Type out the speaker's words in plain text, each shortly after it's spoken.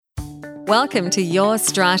Welcome to Your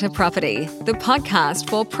Strata Property, the podcast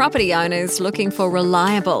for property owners looking for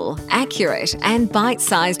reliable, accurate, and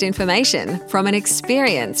bite-sized information from an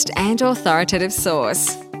experienced and authoritative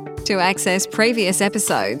source. To access previous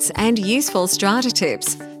episodes and useful strata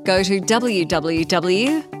tips, go to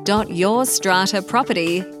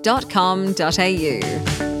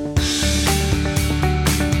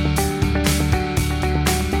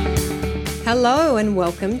Hello and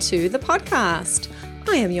welcome to the podcast.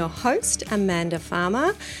 I am your host, Amanda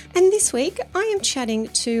Farmer, and this week I am chatting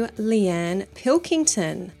to Leanne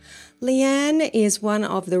Pilkington. Leanne is one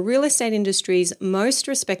of the real estate industry's most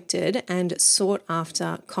respected and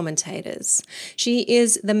sought-after commentators. She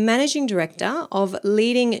is the managing director of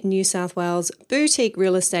leading New South Wales boutique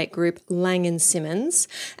real estate group Lang & Simmons,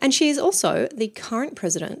 and she is also the current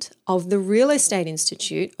president of the Real Estate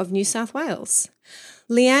Institute of New South Wales.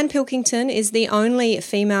 Leanne Pilkington is the only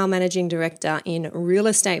female managing director in real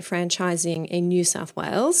estate franchising in New South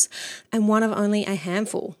Wales and one of only a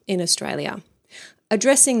handful in Australia.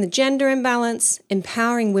 Addressing the gender imbalance,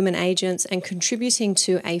 empowering women agents, and contributing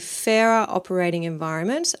to a fairer operating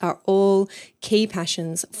environment are all key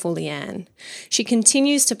passions for Leanne. She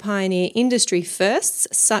continues to pioneer industry firsts,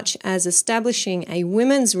 such as establishing a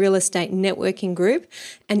women's real estate networking group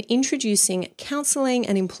and introducing counselling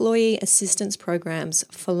and employee assistance programs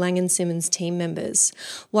for Lang & Simmons team members,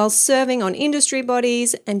 while serving on industry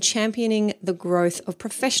bodies and championing the growth of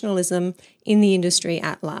professionalism in the industry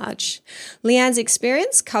at large. Leanne's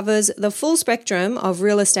experience covers the full spectrum of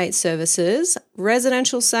real estate services,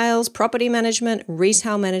 residential sales, property management,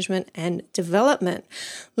 retail management, and development.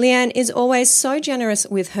 Leanne is always so generous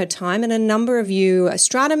with her time, and a number of you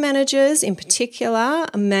strata managers in particular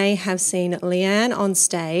may have seen Leanne on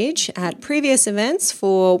stage at previous events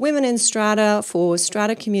for Women in Strata for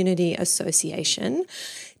Strata Community Association.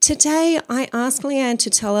 Today, I ask Leanne to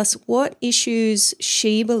tell us what issues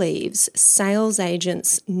she believes sales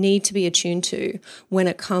agents need to be attuned to when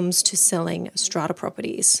it comes to selling strata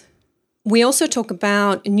properties. We also talk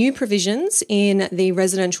about new provisions in the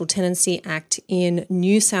Residential Tenancy Act in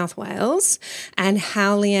New South Wales and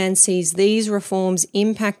how Leanne sees these reforms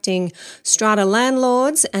impacting strata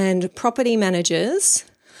landlords and property managers.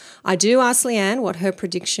 I do ask Leanne what her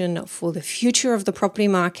prediction for the future of the property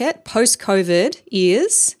market post-COVID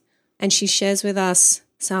is, and she shares with us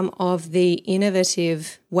some of the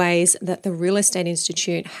innovative ways that the Real Estate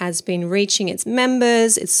Institute has been reaching its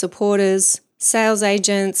members, its supporters, sales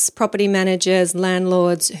agents, property managers,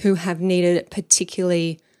 landlords who have needed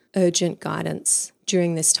particularly urgent guidance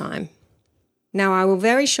during this time. Now, I will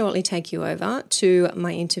very shortly take you over to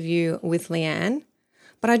my interview with Leanne.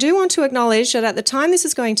 But I do want to acknowledge that at the time this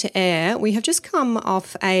is going to air, we have just come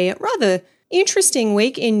off a rather interesting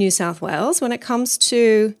week in New South Wales when it comes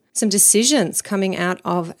to some decisions coming out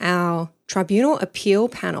of our tribunal appeal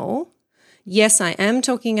panel. Yes, I am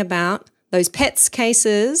talking about those pets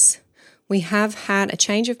cases. We have had a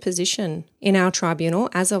change of position in our tribunal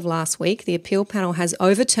as of last week. The appeal panel has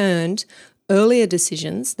overturned earlier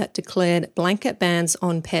decisions that declared blanket bans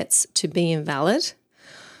on pets to be invalid.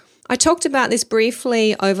 I talked about this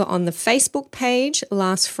briefly over on the Facebook page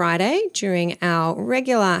last Friday during our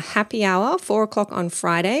regular happy hour, 4 o'clock on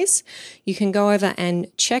Fridays. You can go over and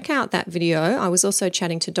check out that video. I was also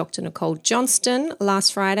chatting to Dr. Nicole Johnston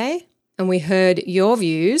last Friday, and we heard your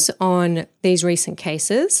views on these recent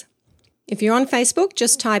cases. If you're on Facebook,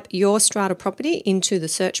 just type Your Strata Property into the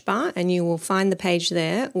search bar and you will find the page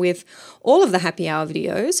there with all of the happy hour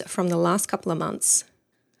videos from the last couple of months.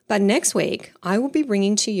 But next week, I will be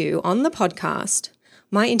bringing to you on the podcast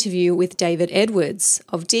my interview with David Edwards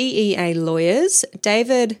of DEA Lawyers.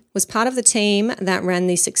 David was part of the team that ran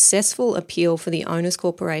the successful appeal for the Owners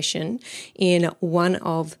Corporation in one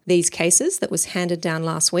of these cases that was handed down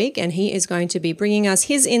last week, and he is going to be bringing us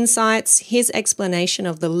his insights, his explanation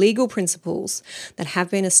of the legal principles that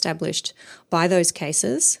have been established by those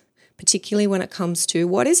cases, particularly when it comes to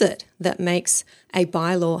what is it that makes a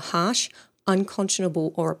bylaw harsh,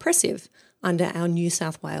 unconscionable or oppressive under our New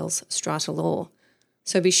South Wales strata law.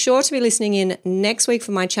 So be sure to be listening in next week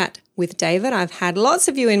for my chat with David. I've had lots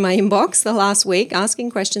of you in my inbox the last week asking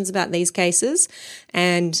questions about these cases,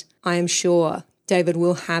 and I am sure David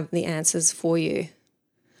will have the answers for you.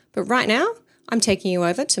 But right now, I'm taking you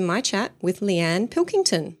over to my chat with Leanne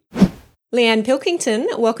Pilkington. Leanne Pilkington,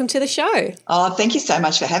 welcome to the show. Oh, thank you so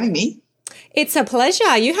much for having me. It's a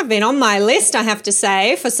pleasure. You have been on my list, I have to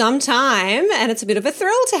say, for some time, and it's a bit of a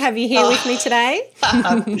thrill to have you here with me today.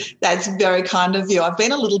 That's very kind of you. I've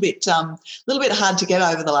been a little bit hard to get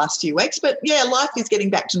over the last few weeks, but yeah, life is getting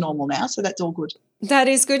back to normal now, so that's all good. That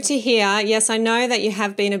is good to hear. Yes, I know that you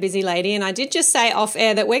have been a busy lady, and I did just say off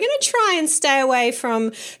air that we're going to try and stay away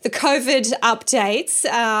from the COVID updates.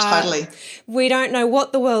 Totally. We don't know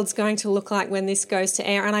what the world's going to look like when this goes to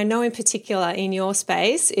air, and I know in particular in your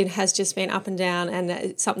space, it has just been up and down and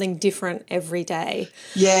it's something different every day.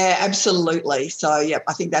 Yeah, absolutely. So,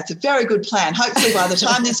 I think that's a very good plan. Hopefully by the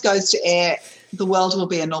time this goes to air, the world will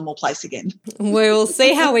be a normal place again. We'll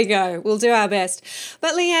see how we go. We'll do our best.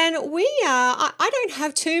 But Leanne, I don't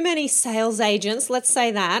have too many sales agents, let's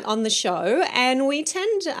say that, on the show, and we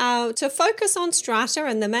tend to focus on strata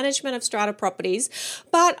and the management of strata properties.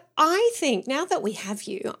 But I think now that we have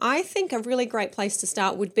you, I think a really great place to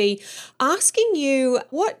start would be asking you,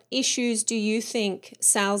 what issues do you think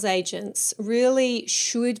sales agents really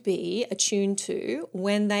should be attuned to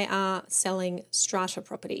when they are selling strata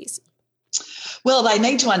properties? Well, they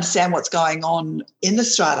need to understand what's going on in the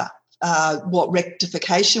strata, what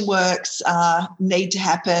rectification works need to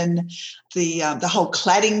happen. The whole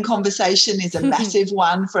cladding conversation is a massive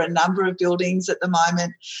one for a number of buildings at the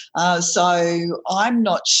moment. So I'm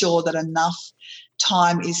not sure that enough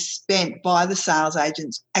time is spent by the sales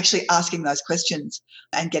agents actually asking those questions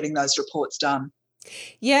and getting those reports done.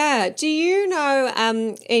 Yeah. Do you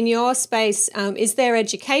know, in your space, is there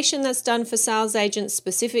education that's done for sales agents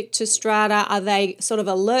specific to strata? Are they sort of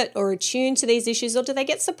alert or attuned to these issues, or do they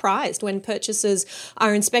get surprised when purchasers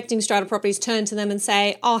are inspecting strata properties, turn to them and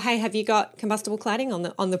say, "Oh, hey, have you got combustible cladding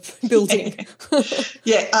on the building?"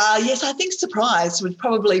 Yes, I think surprised would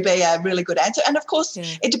probably be a really good answer. And of course,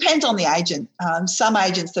 it depends on the agent. Some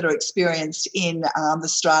agents that are experienced in the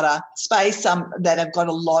strata space, some that have got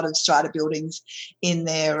a lot of strata buildings in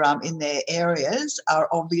their areas, are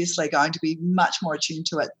obviously going to be much more attuned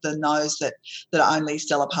to it than those that only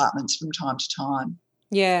sell apartments from time to time.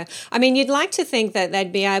 Yeah. I mean, you'd like to think that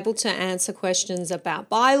they'd be able to answer questions about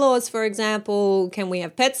bylaws, for example. Can we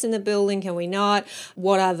have pets in the building? Can we not?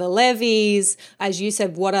 What are the levies? As you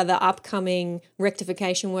said, what are the upcoming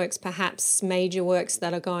rectification works, perhaps major works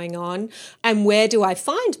that are going on? And where do I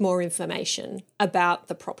find more information about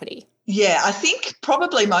the property? Yeah, I think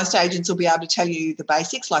probably most agents will be able to tell you the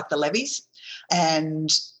basics, like the levies,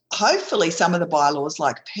 and hopefully some of the bylaws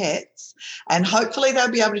like pets, and hopefully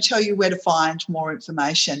they'll be able to tell you where to find more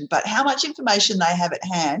information. But how much information they have at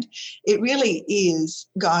hand, it really is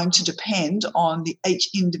going to depend on each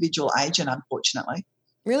individual agent, unfortunately.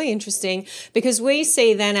 Really interesting, because we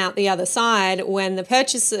see then out the other side when the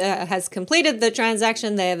purchaser has completed the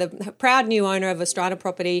transaction, they're the proud new owner of a strata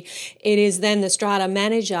property. It is then the strata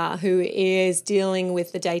manager who is dealing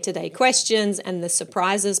with the day-to-day questions and the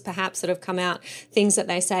surprises perhaps that have come out, things that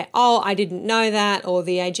they say, "Oh, I didn't know that," or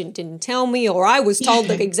 "The agent didn't tell me," or "I was told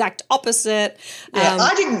the exact opposite."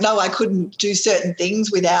 I didn't know I couldn't do certain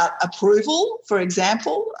things without approval, for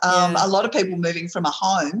example. A lot of people moving from a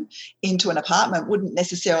home into an apartment wouldn't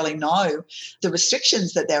necessarily know the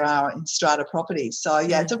restrictions that there are in strata properties. So,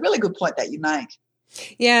 it's a really good point that you make.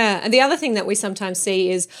 Yeah, and the other thing that we sometimes see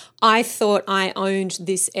is, "I thought I owned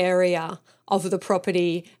this area of the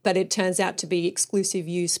property, but it turns out to be exclusive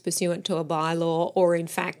use pursuant to a bylaw, or in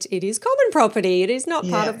fact it is common property. It is not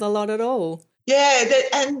part of the lot at all." Yeah,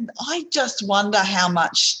 and I just wonder how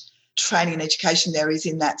much training and education there is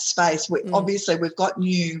in that space. Obviously, we've got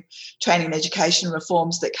new training and education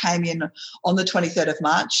reforms that came in on the 23rd of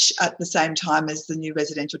March at the same time as the new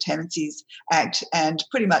Residential Tenancies Act, and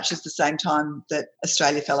pretty much at the same time that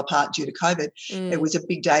Australia fell apart due to COVID. It was a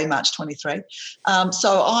big day, March 23.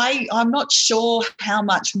 So I'm not sure how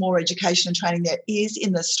much more education and training there is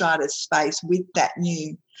in the strata space with that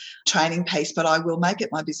new training piece, but I will make it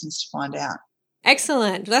my business to find out.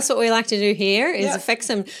 Excellent. That's what we like to do here, is affect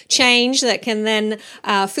some change that can then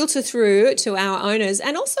filter through to our owners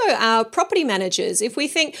and also our property managers.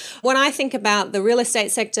 When I think about the real estate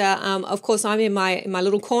sector, of course, I'm in my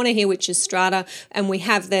little corner here, which is strata, and we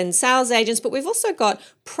have then sales agents, but we've also got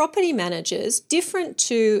property managers, different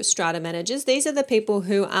to strata managers. These are the people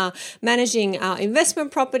who are managing our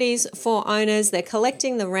investment properties for owners. They're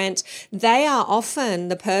collecting the rent. They are often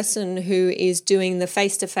the person who is doing the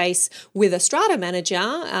face-to-face with a strata manager,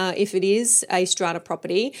 if it is a strata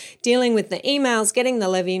property, dealing with the emails, getting the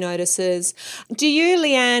levy notices. Do you,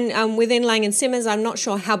 Leanne, within Lang & Simmons, I'm not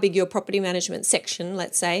sure how big your property management section,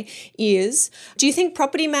 let's say, is. Do you think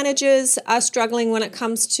property managers are struggling when it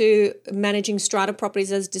comes to managing strata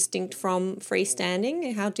properties as distinct from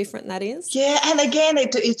freestanding? How different that is? Yeah, and again,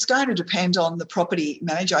 it's going to depend on the property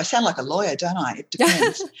manager. I sound like a lawyer, don't I? It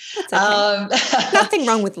depends. That's okay. Nothing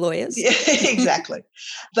wrong with lawyers. Yeah, exactly.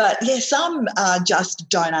 But some just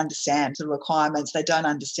don't understand the requirements. They don't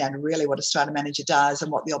understand really what a strata manager does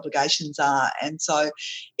and what the obligations are. And so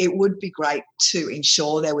it would be great to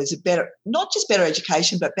ensure there was a better, not just better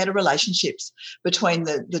education, but better relationships between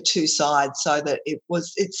the two sides, so that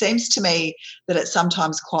it seems to me that it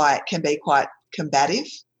sometimes can be quite combative,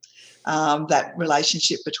 that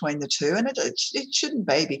relationship between the two. And it shouldn't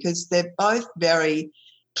be, because they're both very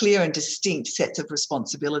clear and distinct sets of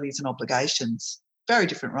responsibilities and obligations, very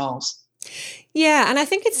different roles. Yeah, and I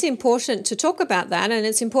think it's important to talk about that, and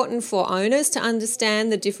it's important for owners to understand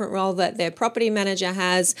the different role that their property manager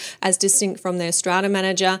has as distinct from their strata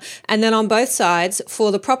manager, and then on both sides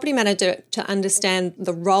for the property manager to understand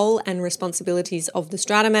the role and responsibilities of the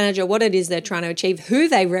strata manager, what it is they're trying to achieve, who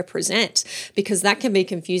they represent, because that can be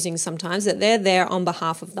confusing sometimes, that they're there on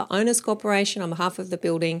behalf of the owner's corporation, on behalf of the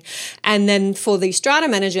building, and then for the strata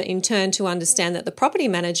manager in turn to understand that the property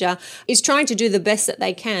manager is trying to do the best that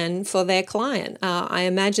they can for their client. I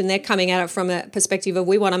imagine they're coming at it from a perspective of,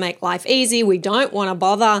 we want to make life easy, we don't want to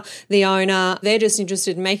bother the owner, they're just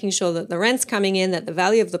interested in making sure that the rent's coming in, that the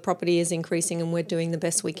value of the property is increasing, and we're doing the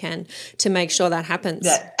best we can to make sure that happens.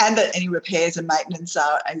 Yeah, and that any repairs and maintenance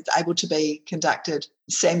are able to be conducted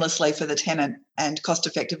seamlessly for the tenant and cost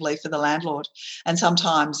effectively for the landlord. And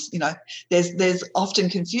sometimes, there's often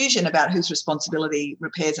confusion about whose responsibility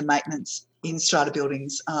repairs and maintenance in strata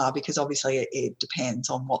buildings are, because obviously it depends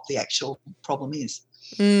on what the actual problem is.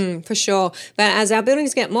 For sure. But as our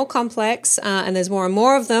buildings get more complex and there's more and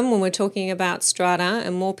more of them when we're talking about strata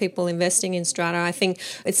and more people investing in strata, I think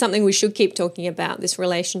it's something we should keep talking about, this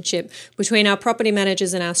relationship between our property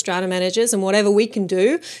managers and our strata managers, and whatever we can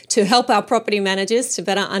do to help our property managers to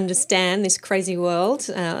better understand this crazy world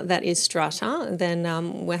that is strata,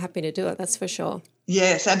 then we're happy to do it, that's for sure.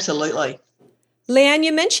 Yes, absolutely. Leanne,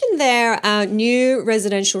 you mentioned there new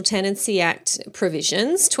Residential Tenancy Act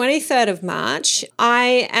provisions, 23rd of March.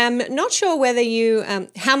 I am not sure whether you,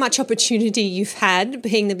 how much opportunity you've had,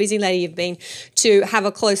 being the busy lady you've been, to have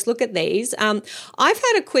a close look at these. I've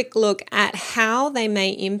had a quick look at how they may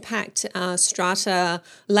impact strata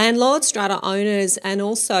landlords, strata owners, and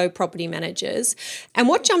also property managers. And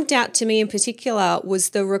what jumped out to me in particular was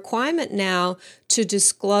the requirement now to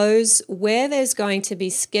disclose where there's going to be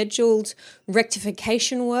scheduled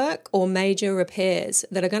rectification work or major repairs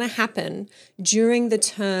that are going to happen during the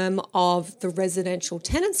term of the residential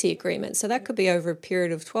tenancy agreement. So that could be over a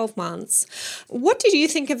period of 12 months. What did you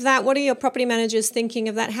think of that? What are your property managers thinking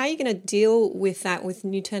of that? How are you going to deal with that with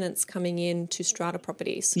new tenants coming in to strata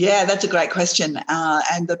properties? Yeah, that's a great question.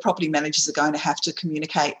 And the property managers are going to have to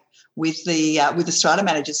communicate with the strata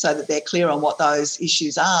managers so that they're clear on what those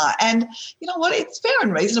issues are. And you know what, it's fair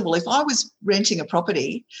and reasonable. If I was renting a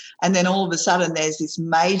property and then all of a sudden there's this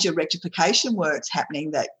major rectification works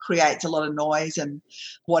happening that creates a lot of noise and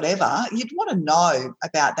whatever, you'd want to know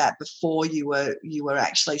about that before you were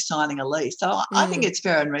actually signing a lease. So I think it's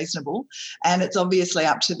fair and reasonable, and it's obviously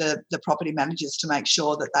up to the property managers to make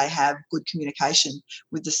sure that they have good communication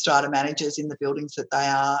with the strata managers in the buildings that they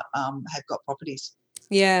have got properties.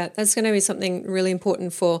 Yeah, that's going to be something really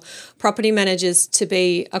important for property managers to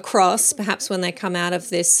be across, perhaps when they come out of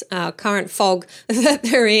this current fog that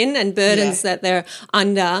they're in and burdens that they're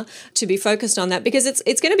under, to be focused on that, because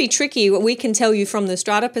it's going to be tricky. What we can tell you from the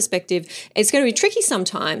strata perspective, it's going to be tricky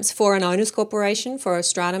sometimes for an owner's corporation, for a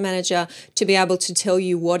strata manager to be able to tell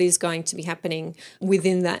you what is going to be happening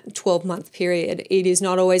within that 12-month period. It is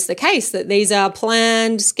not always the case that these are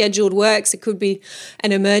planned, scheduled works. It could be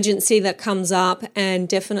an emergency that comes up, and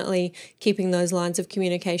definitely keeping those lines of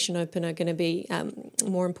communication open are going to be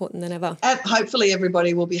more important than ever. And hopefully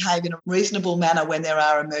everybody will behave in a reasonable manner when there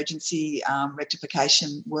are emergency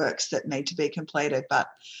rectification works that need to be completed, but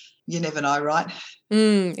you never know, right?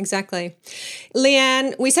 Exactly.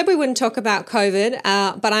 Leanne, we said we wouldn't talk about COVID,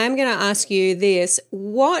 but I am going to ask you this.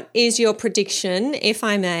 What is your prediction, if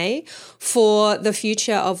I may, for the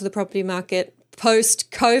future of the property market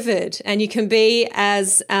post-COVID? And you can be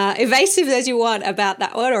as evasive as you want about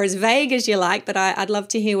that one, or as vague as you like, but I'd love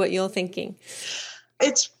to hear what you're thinking.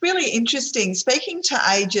 It's really interesting. Speaking to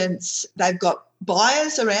agents, they've got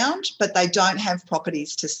buyers around, but they don't have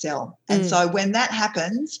properties to sell. And so when that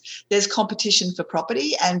happens, there's competition for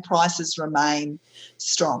property and prices remain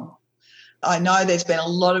strong. I know there's been a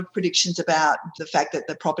lot of predictions about the fact that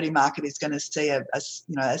the property market is going to see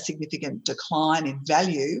a significant decline in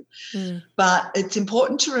value, but it's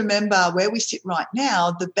important to remember where we sit right now,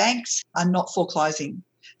 the banks are not foreclosing.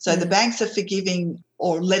 So the banks are forgiving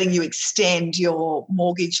or letting you extend your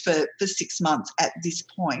mortgage for 6 months at this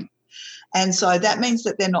point. And so that means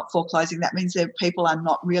that they're not foreclosing. That means that people are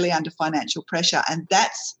not really under financial pressure, and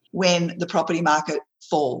that's when the property market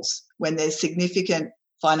falls, when there's significant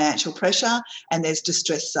financial pressure and there's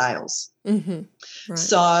distressed sales. Mm-hmm. Right.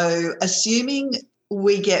 So assuming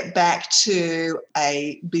we get back to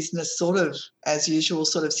a business sort of as usual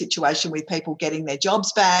sort of situation with people getting their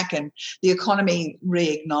jobs back and the economy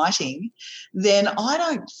reigniting, then I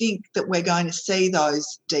don't think that we're going to see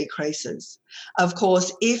those decreases. Of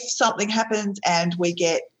course, if something happens and we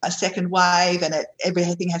get a second wave and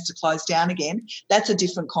everything has to close down again, that's a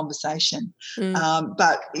different conversation.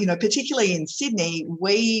 But, particularly in Sydney,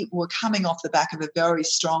 we were coming off the back of a very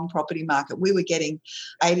strong property market. We were getting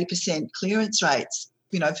 80% clearance rates,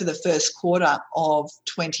 for the first quarter of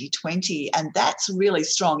 2020, and that's really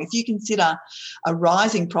strong. If you consider a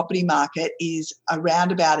rising property market is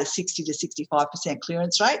around about a 60 to 65%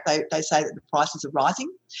 clearance rate, they say that the prices are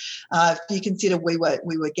rising. If you consider we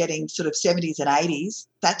were getting sort of 70s and 80s,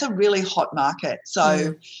 that's a really hot market.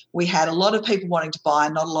 So we had a lot of people wanting to buy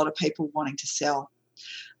and not a lot of people wanting to sell.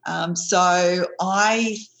 So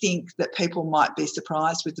I think that people might be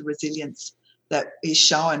surprised with the resilience that is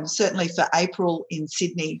shown. Certainly for April in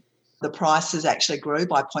Sydney, the prices actually grew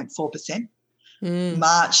by 0.4%.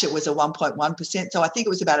 March, it was a 1.1%. So I think it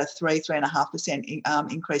was about a 3.5%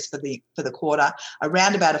 increase for the quarter,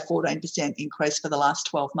 around about a 14% increase for the last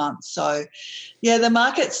 12 months. So, yeah, the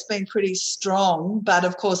market's been pretty strong. But,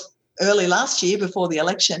 of course, early last year before the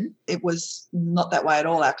election, it was not that way at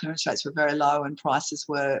all. Our clearance rates were very low and prices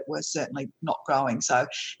were certainly not growing. So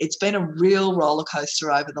it's been a real roller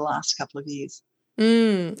coaster over the last couple of years.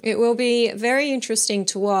 It will be very interesting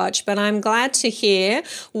to watch, but I'm glad to hear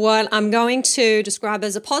what I'm going to describe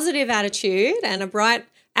as a positive attitude and a bright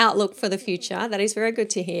outlook for the future. That is very good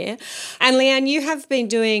to hear. And Leanne, you have been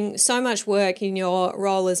doing so much work in your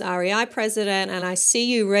role as REI president, and I see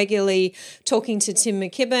you regularly talking to Tim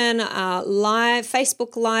McKibben, live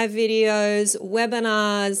Facebook live videos,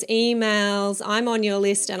 webinars, emails. I'm on your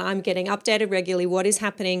list and I'm getting updated regularly what is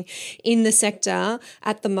happening in the sector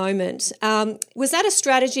at the moment. Was that a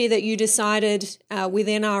strategy that you decided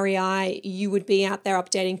within REI you would be out there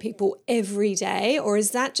updating people every day, or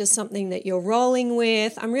is that just something that you're rolling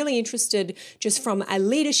with? I'm really interested, just from a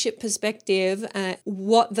leadership perspective,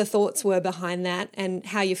 what the thoughts were behind that and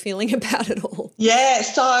how you're feeling about it all. Yeah,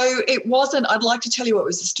 so it wasn't, I'd like to tell you it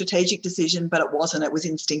was a strategic decision, but it wasn't. It was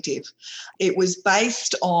instinctive. It was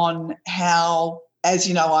based on how, as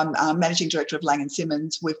you know, I'm managing director of Lang &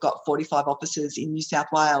 Simmons. We've got 45 offices in New South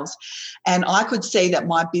Wales, and I could see that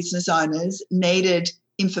my business owners needed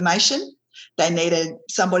information. They needed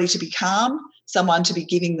somebody to be calm, someone to be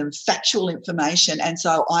giving them factual information. And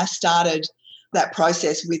so I started that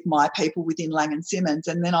process with my people within Lang & Simmons.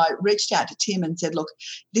 And then I reached out to Tim and said, look,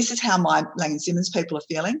 this is how my Lang & Simmons people are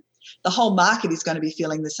feeling. The whole market is going to be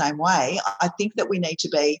feeling the same way. I think that we need to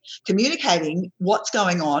be communicating what's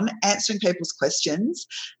going on, answering people's questions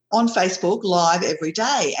on Facebook live every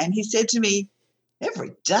day. And he said to me,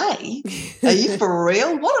 every day? Are you for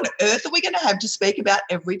real? What on earth are we going to have to speak about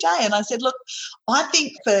every day? And I said, look, I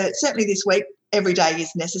think for certainly this week, every day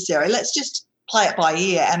is necessary. Let's just play it by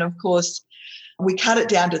ear. And, of course, we cut it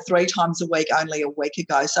down to 3 times a week only a week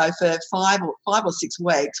ago. So for five or 6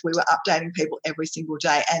 weeks, we were updating people every single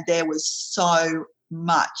day, and there was so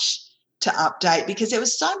much to update because there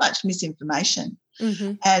was so much misinformation.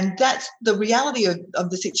 Mm-hmm. And that's the reality of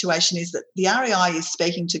the situation, is that the REI is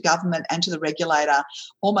speaking to government and to the regulator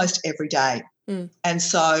almost every day. And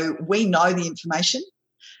so we know the information.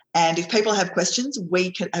 And if people have questions,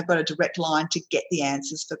 we have got a direct line to get the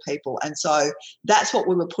answers for people. And so that's what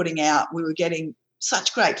we were putting out. We were getting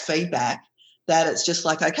such great feedback that it's just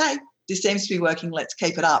like, okay, this seems to be working, let's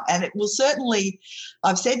keep it up. And it will certainly,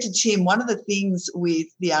 I've said to Tim, one of the things with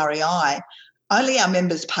the REI, only our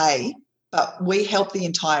members pay, but we help the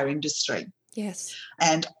entire industry. Yes.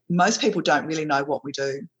 And most people don't really know what we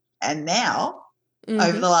do. And now,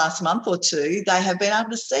 over the last month or two, they have been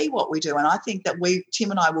able to see what we do. And I think that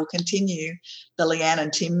Tim and I will continue the Leanne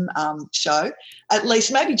and Tim show, at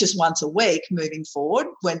least maybe just once a week moving forward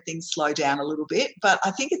when things slow down a little bit. But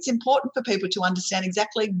I think it's important for people to understand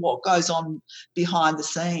exactly what goes on behind the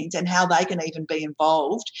scenes and how they can even be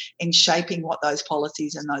involved in shaping what those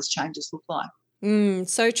policies and those changes look like.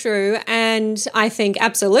 So true. And I think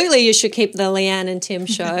absolutely you should keep the Leanne and Tim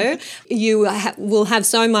show. You will have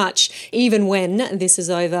so much, even when this is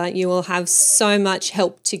over, you will have so much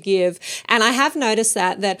help to give. And I have noticed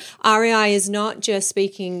that REI is not just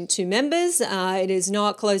speaking to members. It is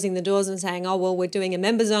not closing the doors and saying, oh, well, we're doing a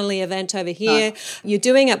members only event over here. No. You're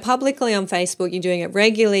doing it publicly on Facebook. You're doing it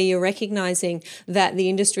regularly. You're recognizing that the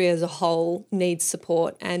industry as a whole needs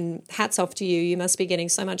support, and hats off to you. You must be getting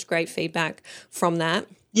so much great feedback from that.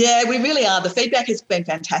 Yeah, we really are. The feedback has been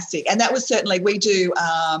fantastic. And that was certainly, we do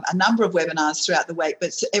a number of webinars throughout the week,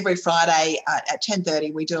 but every Friday at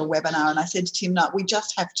 10:30 we do a webinar. And I said to Tim, no, we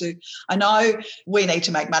just have to, I know we need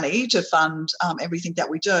to make money to fund everything that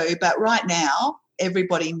we do, but right now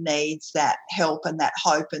everybody needs that help and that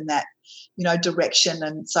hope and that, direction.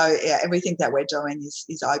 And so everything that we're doing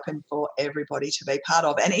is open for everybody to be part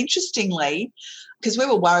of. And interestingly, because we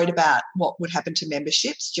were worried about what would happen to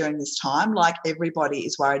memberships during this time, like everybody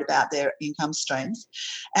is worried about their income streams,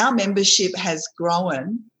 our membership has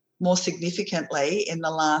grown more significantly in the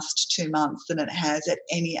last 2 months than it has at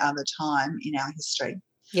any other time in our history.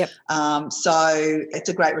 Yep. So it's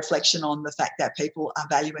a great reflection on the fact that people are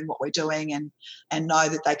valuing what we're doing and know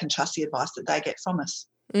that they can trust the advice that they get from us.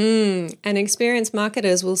 And experienced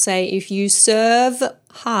marketers will say, if you serve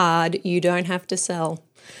hard, you don't have to sell.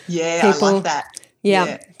 Yeah, I like that.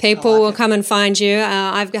 Yeah, people will come and find you.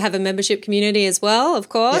 I have a membership community as well, of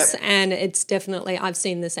course, and it's definitely, I've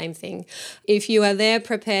seen the same thing. If you are there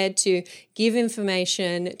prepared to give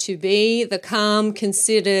information, to be the calm,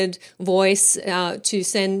 considered voice, to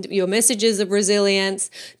send your messages of resilience,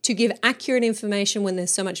 to give accurate information when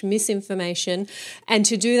there's so much misinformation, and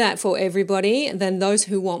to do that for everybody, then those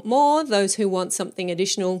who want more, those who want something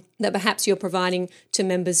additional that perhaps you're providing to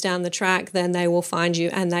members down the track, then they will find you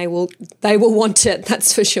and they will want it,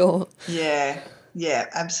 that's for sure. Yeah,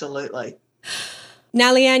 absolutely.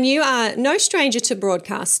 Now, Leanne, you are no stranger to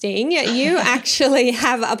broadcasting. You actually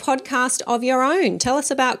have a podcast of your own. Tell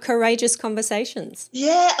us about Courageous Conversations.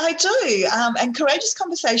 Yeah, I do. And Courageous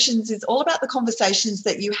Conversations is all about the conversations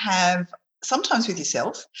that you have sometimes with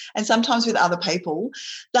yourself and sometimes with other people,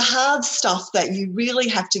 the hard stuff that you really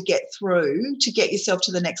have to get through to get yourself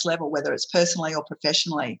to the next level, whether it's personally or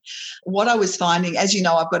professionally. What I was finding, as you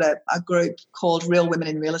know, I've got a group called Real Women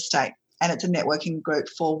in Real Estate, and it's a networking group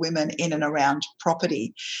for women in and around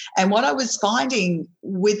property. And what I was finding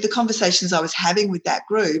with the conversations I was having with that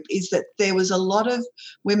group is that there was a lot of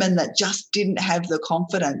women that just didn't have the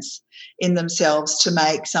confidence in themselves to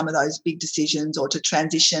make some of those big decisions or to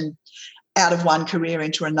transition out of one career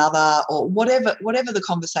into another, or whatever the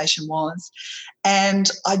conversation was. And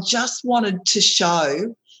I just wanted to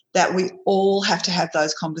show that we all have to have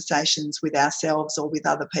those conversations with ourselves or with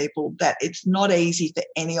other people, that it's not easy for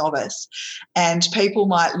any of us. And people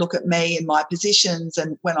might look at me in my positions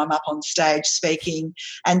and when I'm up on stage speaking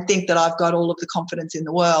and think that I've got all of the confidence in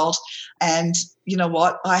the world. And you know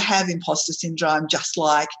what? I have imposter syndrome just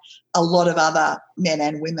like a lot of other men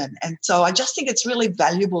and women. And so I just think it's really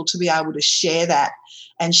valuable to be able to share that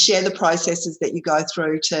and share the processes that you go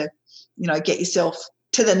through to, get yourself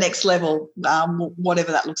to the next level,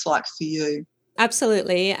 whatever that looks like for you.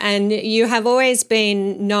 Absolutely. And you have always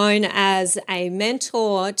been known as a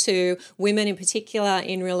mentor to women in particular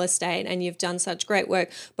in real estate, and you've done such great work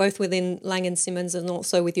both within Lang & Simmons and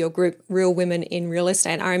also with your group Real Women in Real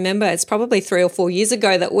Estate. I remember it's probably 3 or 4 years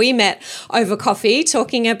ago that we met over coffee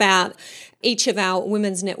talking about each of our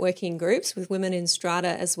women's networking groups with Women in Strata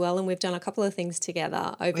as well, and we've done a couple of things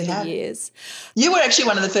together over the years. You were actually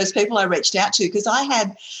one of the first people I reached out to, because I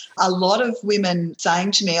had a lot of women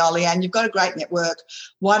saying to me, "Oh, Leanne, you've got a great network.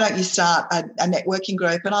 Why don't you start a networking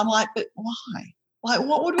group?" And I'm like, "But why? Like,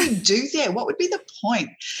 what would we do there? What would be the point?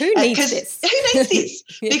 Who needs this? Who needs this?"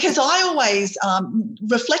 Yeah. Because I always,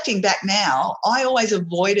 reflecting back now, I always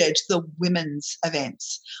avoided the women's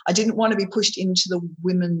events. I didn't want to be pushed into the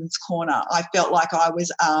women's corner. I felt like I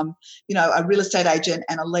was, a real estate agent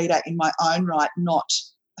and a leader in my own right, not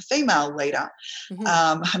a female leader.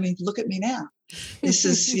 Mm-hmm. Look at me now. This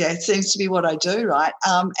is, it seems to be what I do, right?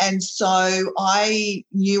 And so I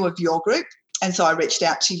knew of your group. And so I reached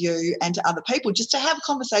out to you and to other people just to have a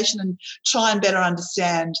conversation and try and better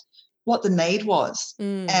understand what the need was.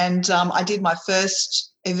 And I did my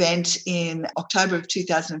first event in October of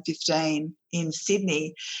 2015 in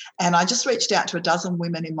Sydney, and I just reached out to a dozen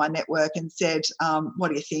women in my network and said, what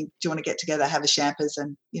do you think? Do you want to get together, have a champers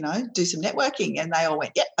and, do some networking? And they all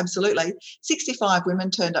went, yeah, absolutely. 65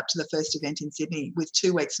 women turned up to the first event in Sydney with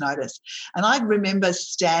 2 weeks' notice. And I remember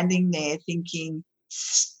standing there thinking,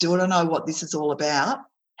 still don't know what this is all about.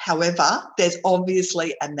 However, there's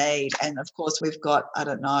obviously a need. And, of course, we've got,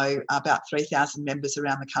 about 3,000 members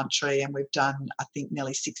around the country, and we've done, I think,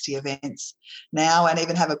 nearly 60 events now, and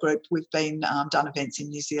even have a group. We've been done events in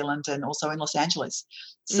New Zealand and also in Los Angeles.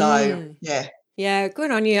 So, yeah. Yeah, good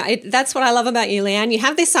on you. That's what I love about you, Leanne. You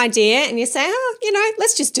have this idea and you say,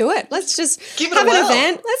 let's just do it. Let's just have an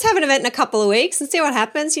event. Let's have an event in a couple of weeks and see what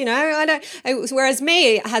happens. Whereas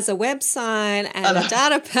me, it has a website and a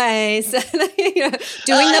database,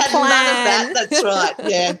 doing the plan. None of that. That's right.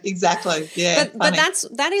 Yeah, exactly. Yeah. But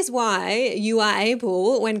that is why you are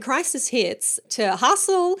able, when crisis hits, to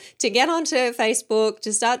hustle, to get onto Facebook,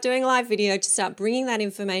 to start doing live video, to start bringing that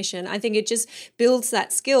information. I think it just builds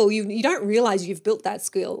that skill. You don't realize you've built that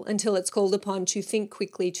skill until it's called upon to think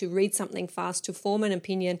quickly, to read something fast, to form an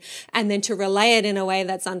opinion, and then to relay it in a way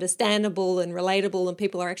that's understandable and relatable and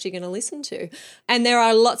people are actually going to listen to. And there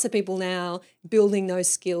are lots of people now building those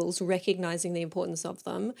skills, recognizing the importance of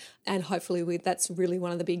them, and hopefully that's really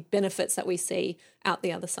one of the big benefits that we see out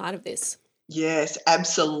the other side of this. Yes,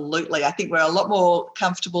 absolutely. I think we're a lot more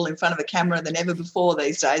comfortable in front of a camera than ever before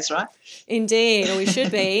these days, right? Indeed, or we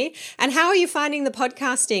should be. And how are you finding the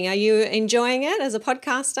podcasting? Are you enjoying it as a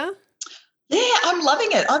podcaster? Yeah, I'm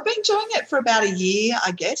loving it. I've been enjoying it for about a year,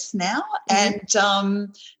 I guess, now. Mm-hmm.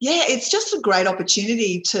 And, it's just a great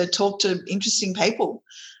opportunity to talk to interesting people.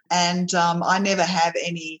 And I never have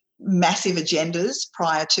any massive agendas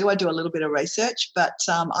prior to. I do a little bit of research, but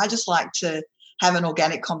I just like to have an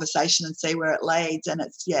organic conversation and see where it leads. And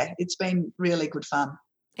it's been really good fun.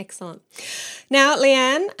 Excellent. Now,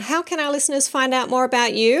 Leanne, how can our listeners find out more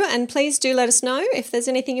about you? And please do let us know if there's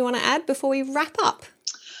anything you want to add before we wrap up.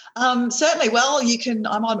 Certainly. Well,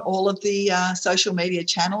 I'm on all of the social media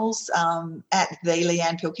channels at the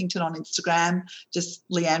Leanne Pilkington on Instagram, just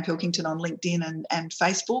Leanne Pilkington on LinkedIn and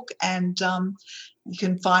Facebook. And you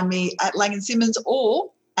can find me at Lang & Simmons or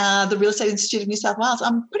the Real Estate Institute of New South Wales.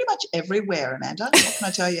 I'm pretty much everywhere, Amanda. What can I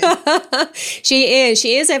tell you?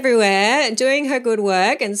 She is everywhere, doing her good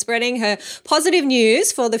work and spreading her positive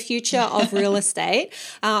news for the future of real estate.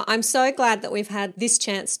 I'm so glad that we've had this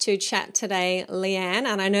chance to chat today, Leanne,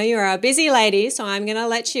 and I know you're a busy lady, so I'm going to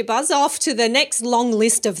let you buzz off to the next long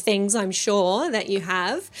list of things I'm sure that you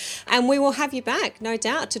have, and we will have you back, no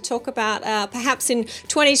doubt, to talk about perhaps in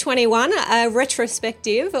 2021 a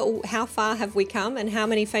retrospective. How far have we come and how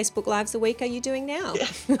many Facebook Lives a week are you doing now?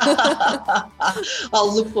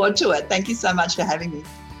 I'll look forward to it. Thank you so much for having me.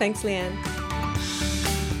 Thanks, Leanne.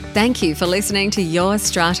 Thank you for listening to Your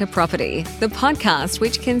Strata Property, the podcast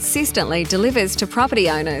which consistently delivers to property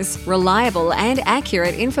owners reliable and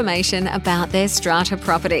accurate information about their strata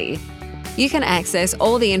property. You can access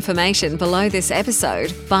all the information below this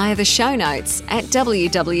episode via the show notes at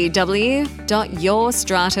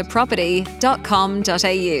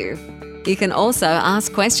www.yourstrataproperty.com.au. You can also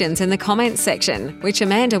ask questions in the comments section, which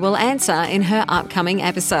Amanda will answer in her upcoming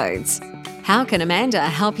episodes. How can Amanda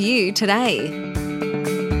help you today?